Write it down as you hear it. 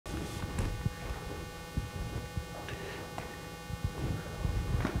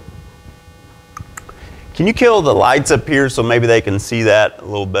Can you kill the lights up here so maybe they can see that a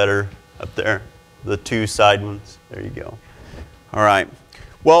little better up there? The two side ones. There you go. All right.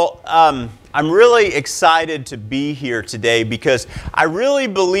 Well, I'm really excited to be here today because I really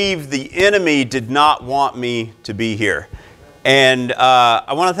believe the enemy did not want me to be here. And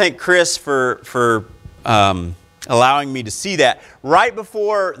I want to thank Chris for allowing me to see that. Right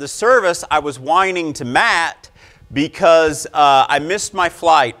before the service, I was whining to Matt because I missed my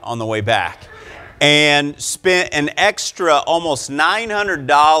flight on the way back and spent an extra almost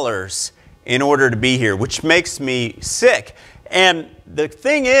 $900 in order to be here, which makes me sick. And the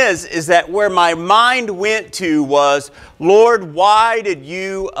thing is that where my mind went to was, Lord, why did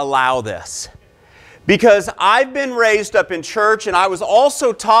you allow this? Because I've been raised up in church, and I was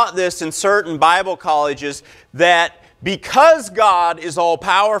also taught this in certain Bible colleges, that because God is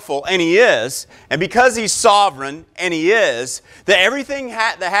all-powerful, and He is, and because He's sovereign, and He is, that everything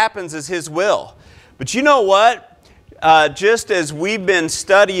that happens is His will. But you know what? Just as we've been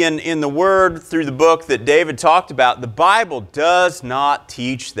studying in the Word through the book that David talked about, the Bible does not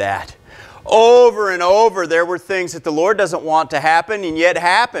teach that. Over and over, there were things that the Lord doesn't want to happen, and yet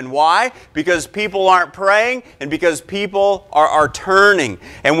happen. Why? Because people aren't praying, and because people are turning.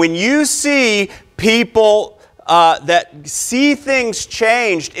 And when you see people that see things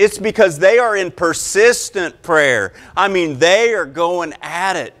changed, it's because they are in persistent prayer. I mean, they are going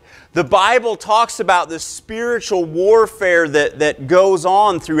at it. The Bible talks about the spiritual warfare that goes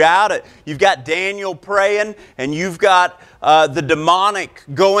on throughout it. You've got Daniel praying, and you've got the demonic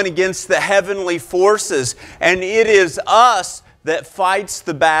going against the heavenly forces. And it is us that fights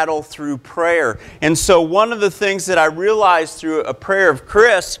the battle through prayer. And so one of the things that I realized through a prayer of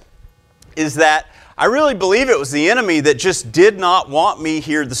Chris is that I really believe it was the enemy that just did not want me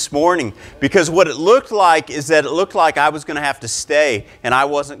here this morning, because what it looked like is that it looked like I was going to have to stay and I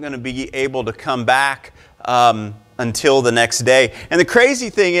wasn't going to be able to come back until the next day. And the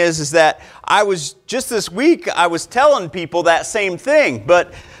crazy thing is that just this week I was telling people that same thing,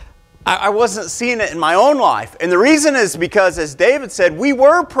 but I wasn't seeing it in my own life. And the reason is because, as David said, we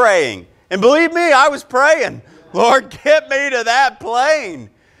were praying. And believe me, I was praying. Lord, get me to that plane.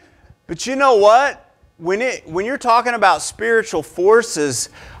 But you know what? When you're talking about spiritual forces,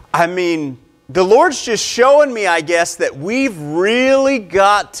 I mean, the Lord's just showing me, I guess, that we've really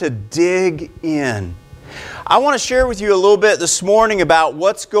got to dig in. I want to share with you a little bit this morning about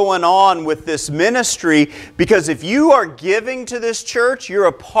what's going on with this ministry, because if you are giving to this church, you're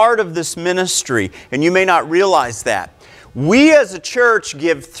a part of this ministry, and you may not realize that. We as a church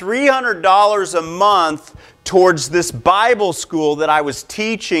give $300 a month towards this Bible school that I was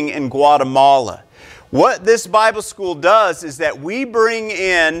teaching in Guatemala. What this Bible school does is that we bring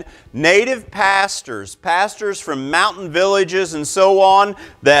in native pastors from mountain villages and so on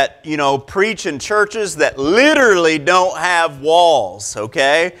that, preach in churches that literally don't have walls,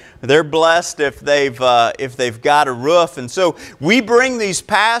 okay? They're blessed if they've got a roof. And so we bring these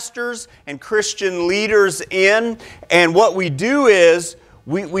pastors and Christian leaders in, and what we do is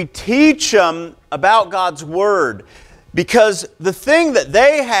we teach them about God's Word. Because the thing that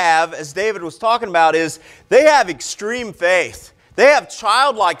they have, as David was talking about, is they have extreme faith. They have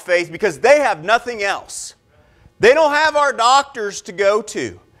childlike faith because they have nothing else. They don't have our doctors to go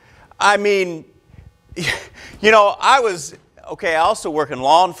to. I mean, I also work in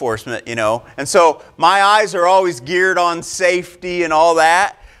law enforcement, and so my eyes are always geared on safety and all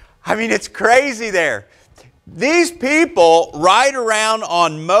that. I mean, it's crazy there. These people ride around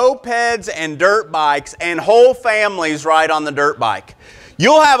on mopeds and dirt bikes, and whole families ride on the dirt bike.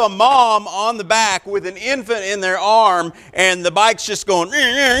 You'll have a mom on the back with an infant in their arm, and the bike's just going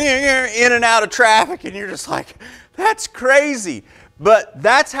in and out of traffic, and you're just like, that's crazy. But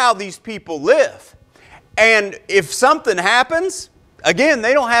that's how these people live. And if something happens, again,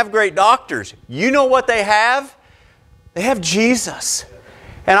 they don't have great doctors. You know what they have? They have Jesus.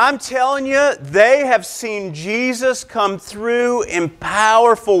 And I'm telling you, they have seen Jesus come through in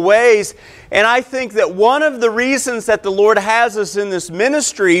powerful ways. And I think that one of the reasons that the Lord has us in this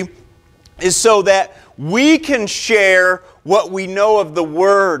ministry is so that we can share what we know of the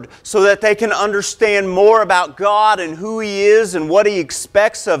Word, so that they can understand more about God and who He is and what He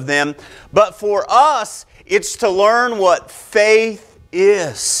expects of them. But for us, it's to learn what faith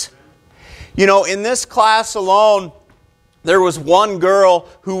is. In this class alone, there was one girl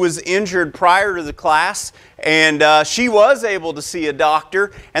who was injured prior to the class, and she was able to see a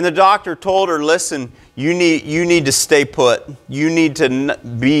doctor, and the doctor told her, listen, you need to stay put. You need to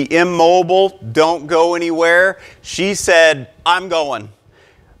be immobile. Don't go anywhere. She said, I'm going,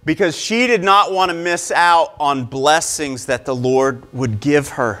 because she did not want to miss out on blessings that the Lord would give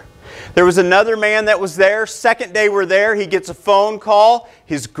her. There was another man that was there. Second day we're there, he gets a phone call.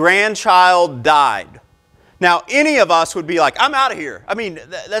 His grandchild died. Now, any of us would be like, I'm out of here. I mean,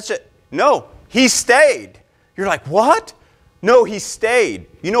 that's it. No, he stayed. You're like, what? No, he stayed.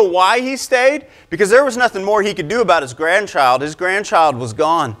 You know why he stayed? Because there was nothing more he could do about his grandchild. His grandchild was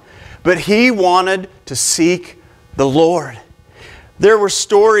gone. But he wanted to seek the Lord. There were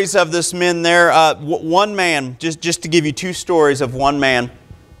stories of this man there. One man, just to give you two stories of one man.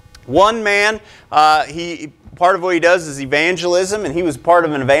 One man, part of what he does is evangelism, and he was part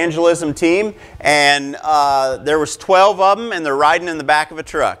of an evangelism team, and there was 12 of them, and they're riding in the back of a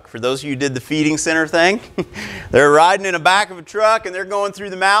truck. For those of you who did the feeding center thing, they're riding in the back of a truck, and they're going through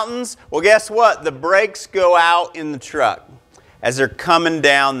the mountains. Well, guess what? The brakes go out in the truck as they're coming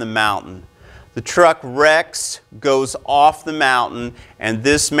down the mountain. The truck wrecks, goes off the mountain, and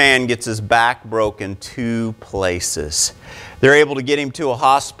this man gets his back broken 2 places. They're able to get him to a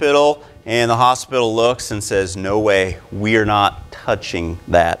hospital, and the hospital looks and says, no way, we are not touching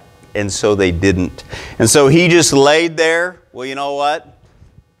that. And so they didn't. And so he just laid there. Well, you know what?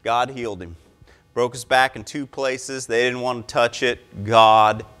 God healed him. Broke his back in 2 places. They didn't want to touch it.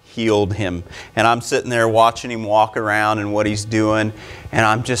 God healed him. And I'm sitting there watching him walk around and what he's doing. And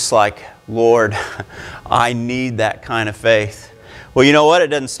I'm just like, Lord, I need that kind of faith. Well, you know what? It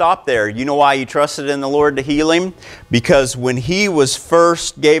doesn't stop there. You know why he trusted in the Lord to heal him? Because when he was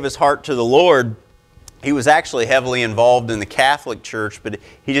first gave his heart to the Lord, he was actually heavily involved in the Catholic Church, but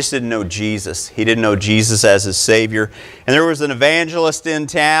he just didn't know Jesus. He didn't know Jesus as his Savior. And there was an evangelist in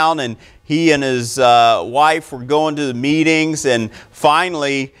town, and he and his wife were going to the meetings, and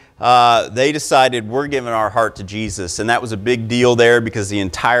finally they decided we're giving our heart to Jesus. And that was a big deal there because the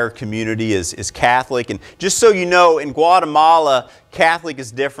entire community is Catholic. And just so you know, in Guatemala, Catholic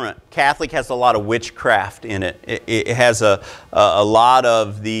is different. Catholic has a lot of witchcraft in it. It has a lot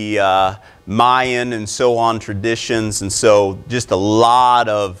of the Mayan and so on traditions, and so just a lot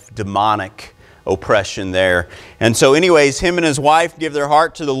of demonic oppression there. And so anyways, him and his wife give their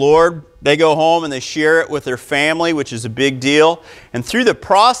heart to the Lord. They go home and they share it with their family, which is a big deal. And through the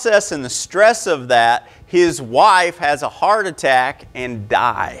process and the stress of that, his wife has a heart attack and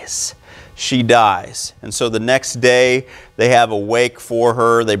dies. She dies. And so the next day, they have a wake for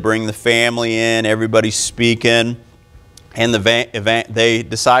her. They bring the family in, everybody's speaking. And they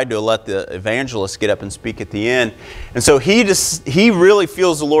decide to let the evangelist get up and speak at the end. And so he really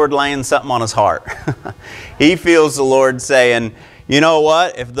feels the Lord laying something on his heart. He feels the Lord saying, you know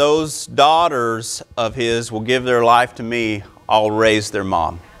what? If those daughters of his will give their life to me, I'll raise their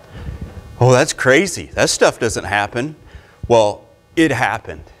mom. Oh, that's crazy. That stuff doesn't happen. Well, it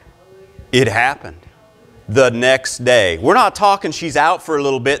happened. It happened. The next day. We're not talking she's out for a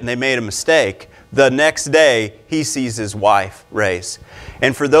little bit and they made a mistake. The next day, he sees his wife raise.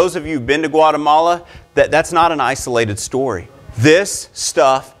 And for those of you who've been to Guatemala, that's not an isolated story. This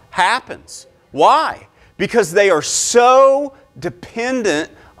stuff happens. Why? Because they are so dependent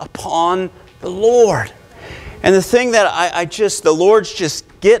upon the Lord. And the thing that the Lord's just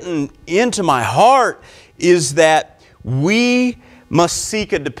getting into my heart is that we must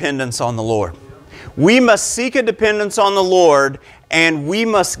seek a dependence on the Lord. We must seek a dependence on the Lord, and we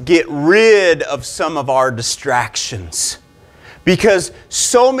must get rid of some of our distractions. Because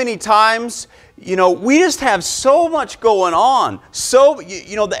so many times, we just have so much going on.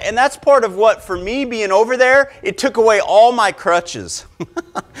 And that's part of what, for me being over there, it took away all my crutches.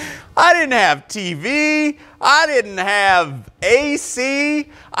 I didn't have TV. I didn't have AC.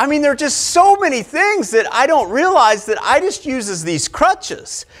 I mean, there are just so many things that I don't realize that I just use as these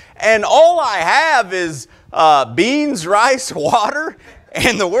crutches. And all I have is beans, rice, water,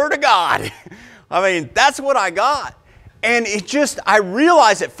 and the Word of God. I mean, that's what I got. And I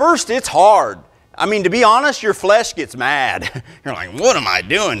realize at first it's hard. I mean, to be honest, your flesh gets mad. You're like, what am I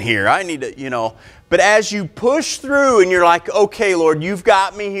doing here? I need to, But as you push through and you're like, okay, Lord, you've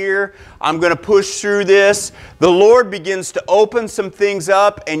got me here. I'm going to push through this. The Lord begins to open some things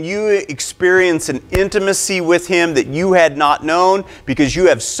up and you experience an intimacy with Him that you had not known because you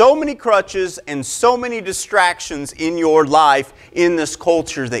have so many crutches and so many distractions in your life in this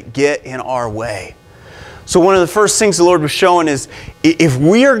culture that get in our way. So one of the first things the Lord was showing is if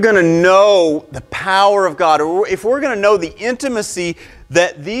we are going to know the power of God, or if we're going to know the intimacy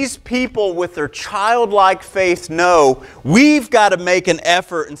that these people with their childlike faith know, we've got to make an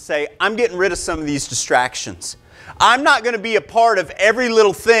effort and say, I'm getting rid of some of these distractions. I'm not going to be a part of every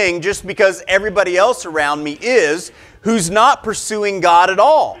little thing just because everybody else around me is who's not pursuing God at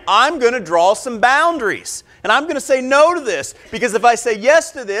all. I'm going to draw some boundaries. And I'm going to say no to this, because if I say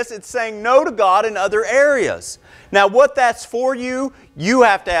yes to this, it's saying no to God in other areas. Now, what that's for you, you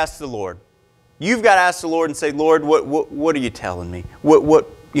have to ask the Lord. You've got to ask the Lord and say, Lord, what are you telling me? What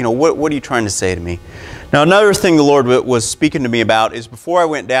are you trying to say to me? Now, another thing the Lord was speaking to me about is before I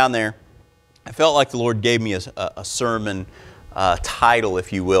went down there, I felt like the Lord gave me a sermon title,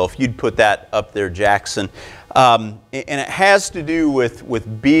 if you will, if you'd put that up there, Jackson. And it has to do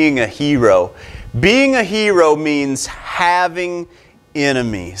with being a hero. Being a hero means having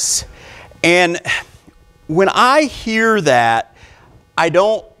enemies. And when I hear that, I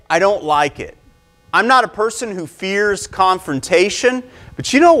don't like it. I'm not a person who fears confrontation,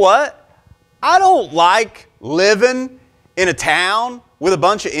 but you know what? I don't like living in a town with a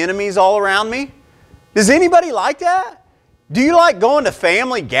bunch of enemies all around me. Does anybody like that? Do you like going to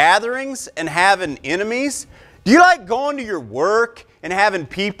family gatherings and having enemies? Do you like going to your work and having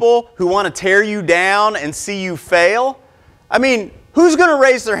people who want to tear you down and see you fail? I mean, who's going to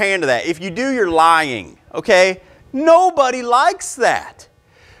raise their hand to that? If you do, you're lying, okay? Nobody likes that.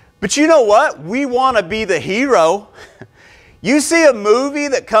 But you know what? We want to be the hero. You see a movie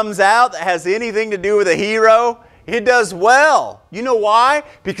that comes out that has anything to do with a hero, it does well. You know why?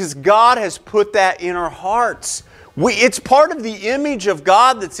 Because God has put that in our hearts. It's part of the image of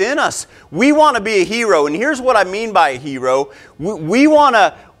God that's in us. We want to be a hero. And here's what I mean by a hero. We want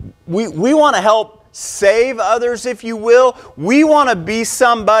to help save others, if you will. We want to be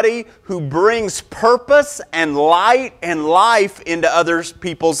somebody who brings purpose and light and life into other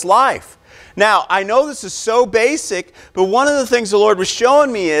people's life. Now, I know this is so basic, but one of the things the Lord was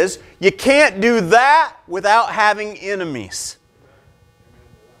showing me is you can't do that without having enemies.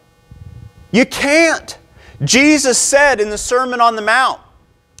 You can't. Jesus said in the Sermon on the Mount,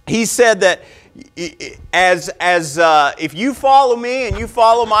 He said that if you follow me and you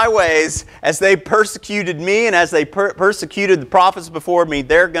follow my ways, as they persecuted me and as they persecuted the prophets before me,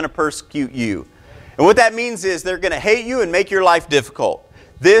 they're going to persecute you. And what that means is they're going to hate you and make your life difficult.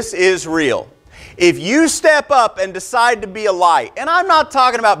 This is real. If you step up and decide to be a light, and I'm not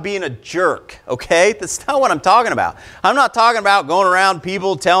talking about being a jerk, okay? That's not what I'm talking about. I'm not talking about going around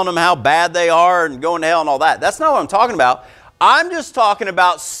people telling them how bad they are and going to hell and all that. That's not what I'm talking about. I'm just talking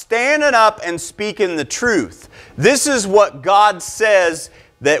about standing up and speaking the truth. This is what God says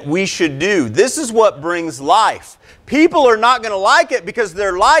that we should do. This is what brings life. People are not going to like it because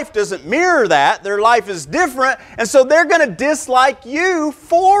their life doesn't mirror that. Their life is different, and so they're going to dislike you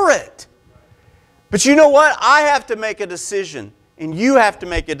for it. But you know what? I have to make a decision, and you have to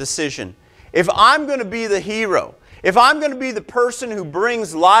make a decision. If I'm going to be the hero, if I'm going to be the person who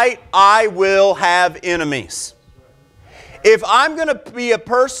brings light, I will have enemies. If I'm going to be a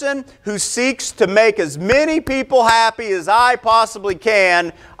person who seeks to make as many people happy as I possibly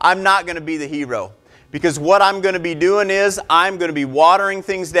can, I'm not going to be the hero. Because what I'm going to be doing is I'm going to be watering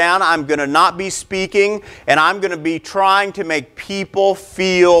things down, I'm going to not be speaking, and I'm going to be trying to make people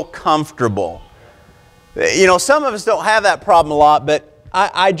feel comfortable. You know, some of us don't have that problem a lot, but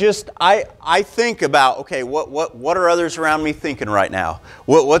I think about, okay, what are others around me thinking right now?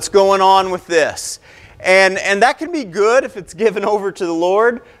 What's going on with this? And that can be good if it's given over to the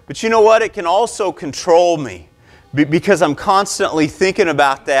Lord, but you know what? It can also control me because I'm constantly thinking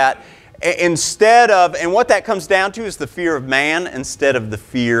about that instead of, and what that comes down to is the fear of man instead of the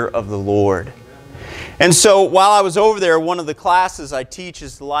fear of the Lord. And so while I was over there, one of the classes I teach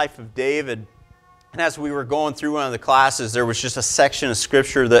is the life of David. And as we were going through one of the classes, there was just a section of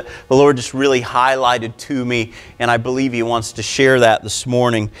Scripture that the Lord just really highlighted to me, and I believe He wants to share that this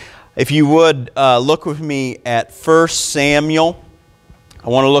morning. If you would look with me at 1 Samuel. I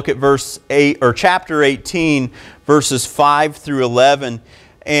want to look at verse 8 or chapter 18, verses 5 through 11.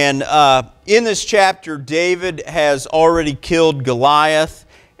 And in this chapter, David has already killed Goliath,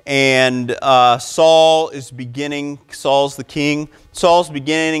 and Saul's the king. Saul's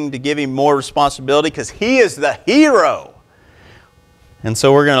beginning to give him more responsibility because he is the hero. And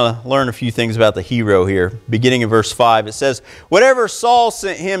so we're going to learn a few things about the hero here. Beginning in verse 5, it says, "Whatever Saul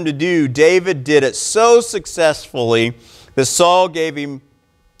sent him to do, David did it so successfully that Saul gave him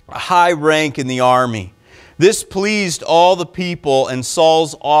a high rank in the army. This pleased all the people and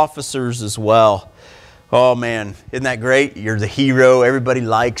Saul's officers as well." Oh man, isn't that great? You're the hero, everybody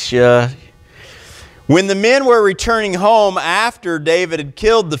likes you. When the men were returning home after David had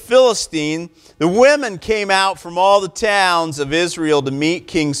killed the Philistine, the women came out from all the towns of Israel to meet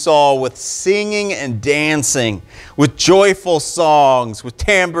King Saul with singing and dancing, with joyful songs, with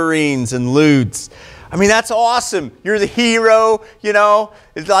tambourines and lutes. I mean, that's awesome. You're the hero, you know.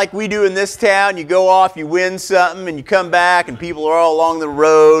 It's like we do in this town. You go off, you win something, and you come back, and people are all along the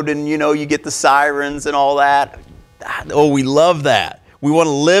road, and, you know, you get the sirens and all that. Oh, we love that. We want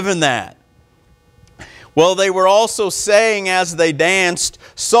to live in that. Well, they were also saying as they danced,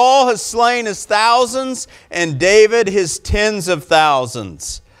 Saul has slain his thousands, and David his tens of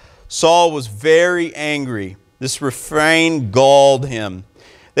thousands. Saul was very angry. This refrain galled him.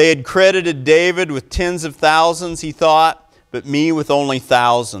 They had credited David with tens of thousands, he thought, but me with only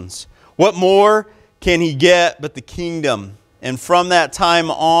thousands. What more can he get but the kingdom? And from that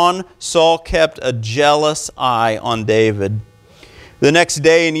time on, Saul kept a jealous eye on David. The next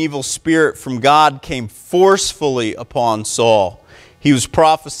day, an evil spirit from God came forcefully upon Saul. He was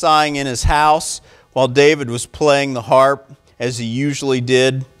prophesying in his house while David was playing the harp, as he usually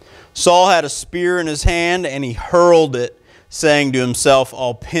did. Saul had a spear in his hand, and he hurled it, saying to himself,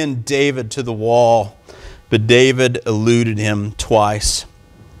 I'll pin David to the wall. But David eluded him twice.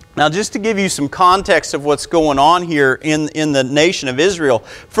 Now, just to give you some context of what's going on here in the nation of Israel,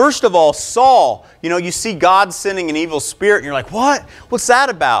 first of all, Saul, you know, you see God sending an evil spirit, and you're like, what? What's that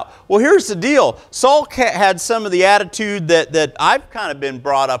about? Well, here's the deal. Saul had some of the attitude that I've kind of been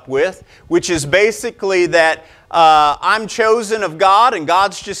brought up with, which is basically that I'm chosen of God, and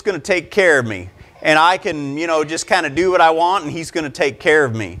God's just going to take care of me. And I can, you know, just kind of do what I want, and He's going to take care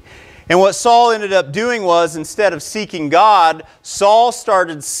of me. And what Saul ended up doing was, instead of seeking God, Saul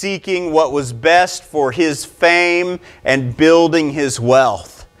started seeking what was best for his fame and building his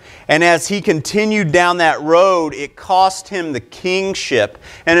wealth. And as he continued down that road, it cost him the kingship.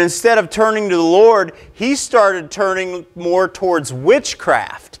 And instead of turning to the Lord, he started turning more towards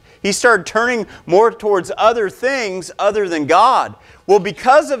witchcraft. He started turning more towards other things other than God. Well,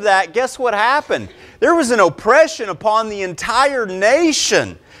 because of that, guess what happened? There was an oppression upon the entire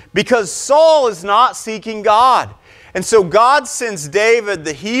nation, because Saul is not seeking God. And so God sends David,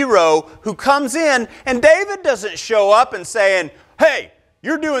 the hero, who comes in, and David doesn't show up and saying, hey,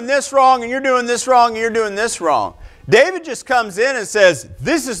 you're doing this wrong, and you're doing this wrong, and you're doing this wrong. David just comes in and says,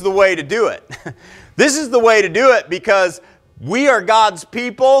 this is the way to do it. This is the way to do it because we are God's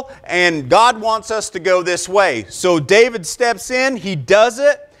people, and God wants us to go this way. So David steps in, he does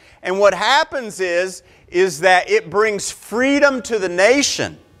it, and what happens is that it brings freedom to the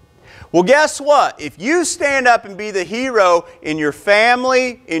nation. Well, guess what? If you stand up and be the hero in your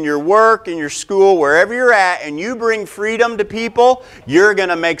family, in your work, in your school, wherever you're at, and you bring freedom to people, you're going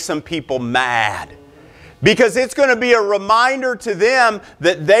to make some people mad. Because it's going to be a reminder to them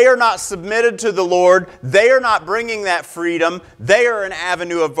that they are not submitted to the Lord, they are not bringing that freedom, they are an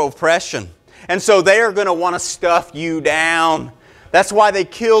avenue of oppression. And so they are going to want to stuff you down. That's why they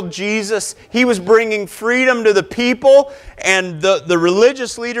killed Jesus. He was bringing freedom to the people, and the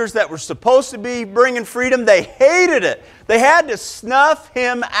religious leaders that were supposed to be bringing freedom, they hated it. They had to snuff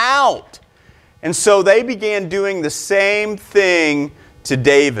Him out. And so they began doing the same thing to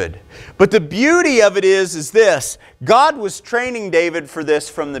David. But the beauty of it is this. God was training David for this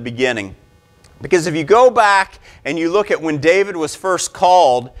from the beginning. Because if you go back and you look at when David was first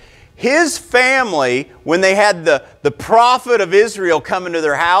called, his family, when they had the prophet of Israel come into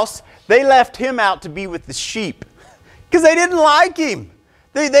their house, they left him out to be with the sheep. Because they didn't like him.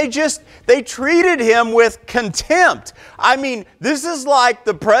 They treated him with contempt. I mean, this is like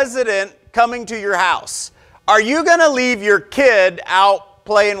the president coming to your house. Are you going to leave your kid out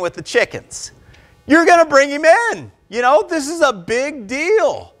playing with the chickens? You're going to bring him in. You know, this is a big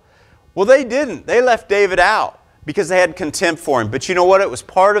deal. Well, they didn't. They left David out because they had contempt for him. But you know what? It was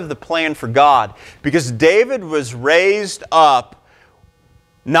part of the plan for God. Because David was raised up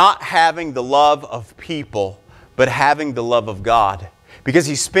not having the love of people, but having the love of God. Because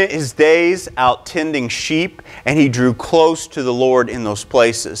he spent his days out tending sheep, and he drew close to the Lord in those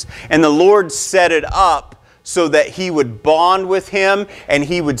places. And the Lord set it up so that he would bond with Him and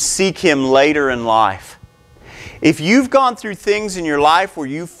he would seek Him later in life. If you've gone through things in your life where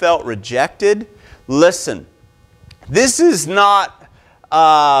you felt rejected, listen, this is not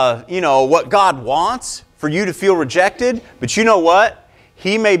what God wants, for you to feel rejected, but you know what?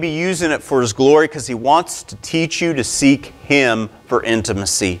 He may be using it for His glory because He wants to teach you to seek Him for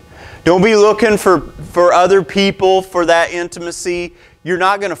intimacy. Don't be looking for other people for that intimacy. You're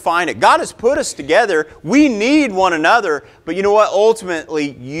not going to find it. God has put us together. We need one another, but you know what?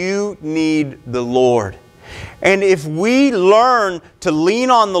 Ultimately, you need the Lord. And if we learn to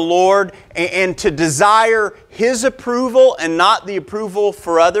lean on the Lord and to desire His approval and not the approval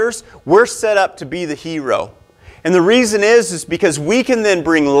for others, we're set up to be the hero. And the reason is because we can then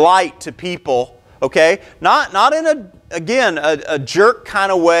bring light to people okay? Not in a jerk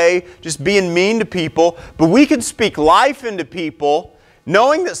kind of way, just being mean to people, but we can speak life into people,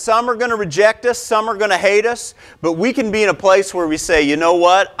 knowing that some are going to reject us, some are going to hate us, but we can be in a place where we say, you know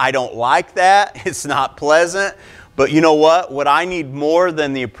what, I don't like that, it's not pleasant, but you know what I need more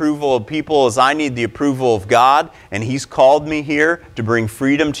than the approval of people is I need the approval of God, and He's called me here to bring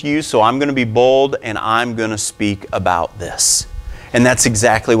freedom to you, so I'm going to be bold and I'm going to speak about this. And that's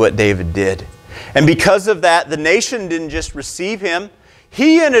exactly what David did. And because of that, the nation didn't just receive him,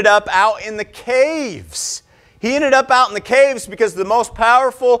 he ended up out in the caves. He ended up out in the caves because the most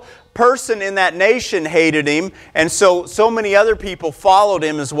powerful person in that nation hated him, and so many other people followed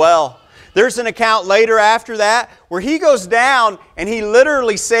him as well. There's an account later after that where he goes down and he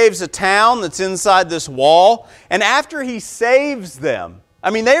literally saves a town that's inside this wall. And after he saves them, I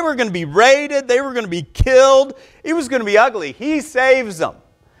mean, they were going to be raided, they were going to be killed, it was going to be ugly. He saves them.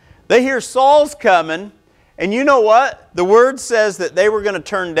 They hear Saul's coming, and you know what? The word says that they were going to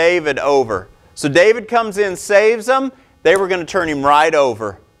turn David over. So David comes in, saves them, they were going to turn him right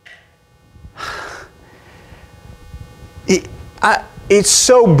over. It's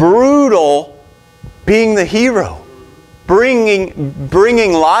so brutal being the hero, bringing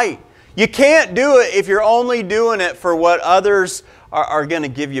light. You can't do it if you're only doing it for what others are going to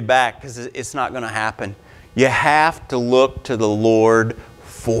give you back, because it's not going to happen. You have to look to the Lord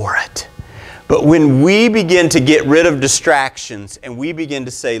for it. But when we begin to get rid of distractions and we begin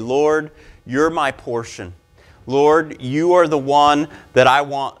to say, Lord, You're my portion. Lord, You are the one that I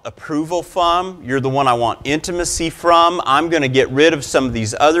want approval from. You're the one I want intimacy from. I'm going to get rid of some of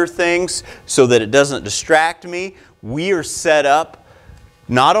these other things so that it doesn't distract me. We are set up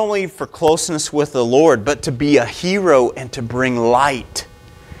not only for closeness with the Lord, but to be a hero and to bring light.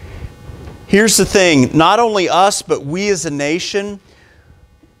 Here's the thing, not only us, but we as a nation,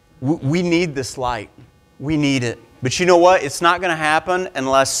 we need this light. We need it. But you know what? It's not going to happen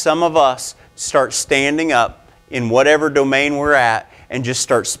unless some of us start standing up in whatever domain we're at and just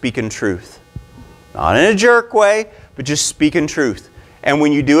start speaking truth. Not in a jerk way, but just speaking truth. And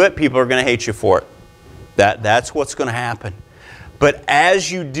when you do it, people are going to hate you for it. That's what's going to happen. But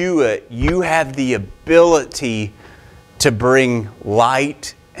as you do it, you have the ability to bring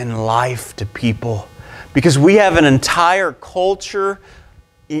light and life to people. Because we have an entire culture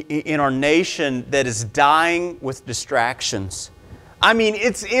in our nation that is dying with distractions. I mean,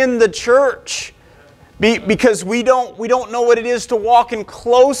 it's in the church. Because we don't know what it is to walk in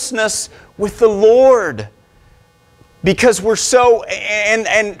closeness with the Lord. Because we're so,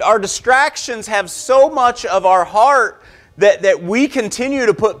 and our distractions have so much of our heart that we continue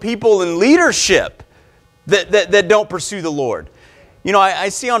to put people in leadership that don't pursue the Lord. You know, I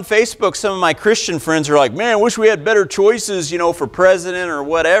see on Facebook some of my Christian friends are like, man, I wish we had better choices, you know, for president or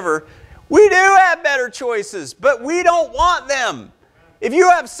whatever. We do have better choices, but we don't want them. If you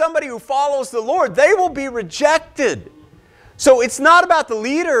have somebody who follows the Lord, they will be rejected. So it's not about the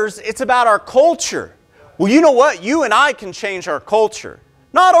leaders, it's about our culture. Well, you know what? You and I can change our culture.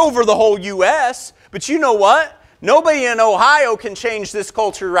 Not over the whole U.S., but you know what? Nobody in Ohio can change this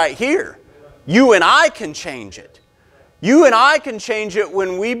culture right here. You and I can change it. You and I can change it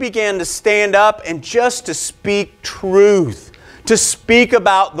when we begin to stand up and just to speak truth, to speak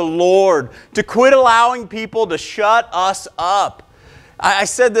about the Lord, to quit allowing people to shut us up. I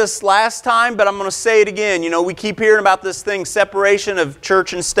said this last time, but I'm going to say it again. You know, we keep hearing about this thing, separation of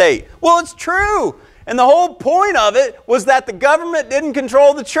church and state. Well, it's true. And the whole point of it was that the government didn't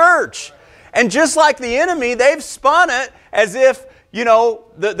control the church. And just like the enemy, they've spun it as if, you know,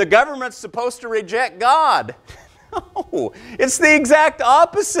 the government's supposed to reject God. No, it's the exact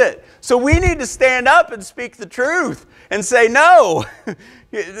opposite. So we need to stand up and speak the truth and say, no,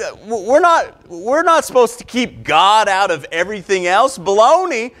 we're not supposed to keep God out of everything else.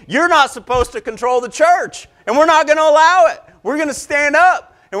 Baloney, you're not supposed to control the church, and we're not going to allow it. We're going to stand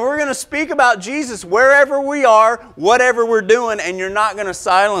up, and we're going to speak about Jesus wherever we are, whatever we're doing, and you're not going to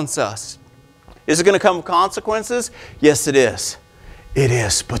silence us. Is it going to come with consequences? Yes, it is. It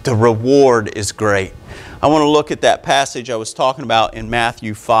is, but the reward is great. I want to look at that passage I was talking about in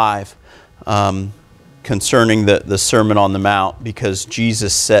Matthew 5 concerning the Sermon on the Mount, because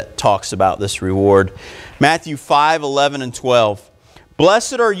Jesus talks about this reward. Matthew 5, 11 and 12.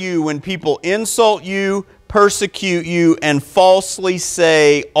 Blessed are you when people insult you, persecute you, and falsely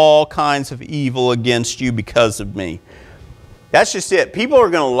say all kinds of evil against you because of me. That's just it. People are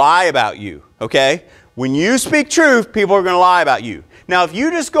going to lie about you, okay? When you speak truth, people are going to lie about you. Now, if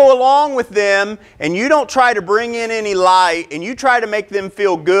you just go along with them and you don't try to bring in any light and you try to make them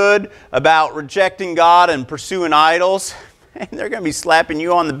feel good about rejecting God and pursuing idols, and they're going to be slapping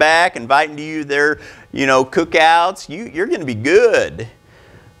you on the back, inviting you to their, cookouts. You're going to be good.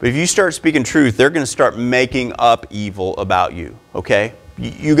 But if you start speaking truth, they're going to start making up evil about you, okay?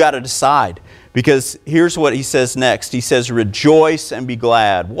 You got to decide. Because here's what he says next. He says, rejoice and be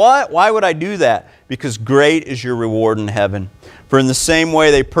glad. What? Why would I do that? Because great is your reward in heaven. For in the same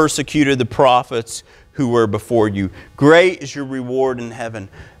way they persecuted the prophets who were before you. Great is your reward in heaven.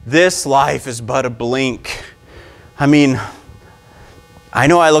 This life is but a blink. I mean, I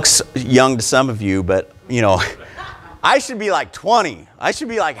know I look young to some of you, but, I should be like 20. I should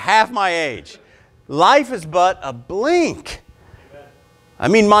be like half my age. Life is but a blink. I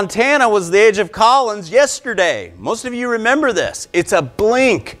mean, Montana was the age of Collins yesterday. Most of you remember this. It's a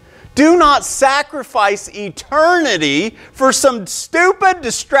blink. Do not sacrifice eternity for some stupid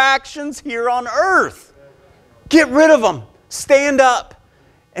distractions here on earth. Get rid of them. Stand up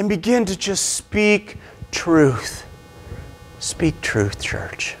and begin to just speak truth. Speak truth,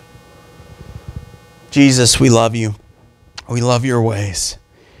 church. Jesus, we love you. We love your ways.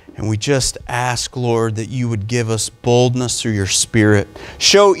 And we just ask, Lord, that you would give us boldness through your Spirit.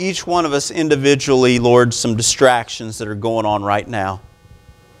 Show each one of us individually, Lord, some distractions that are going on right now.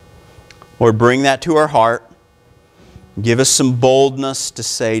 Lord, bring that to our heart. Give us some boldness to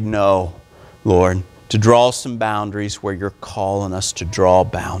say no, Lord, to draw some boundaries where you're calling us to draw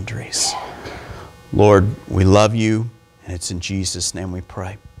boundaries. Lord, we love you, and it's in Jesus' name we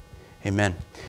pray. Amen.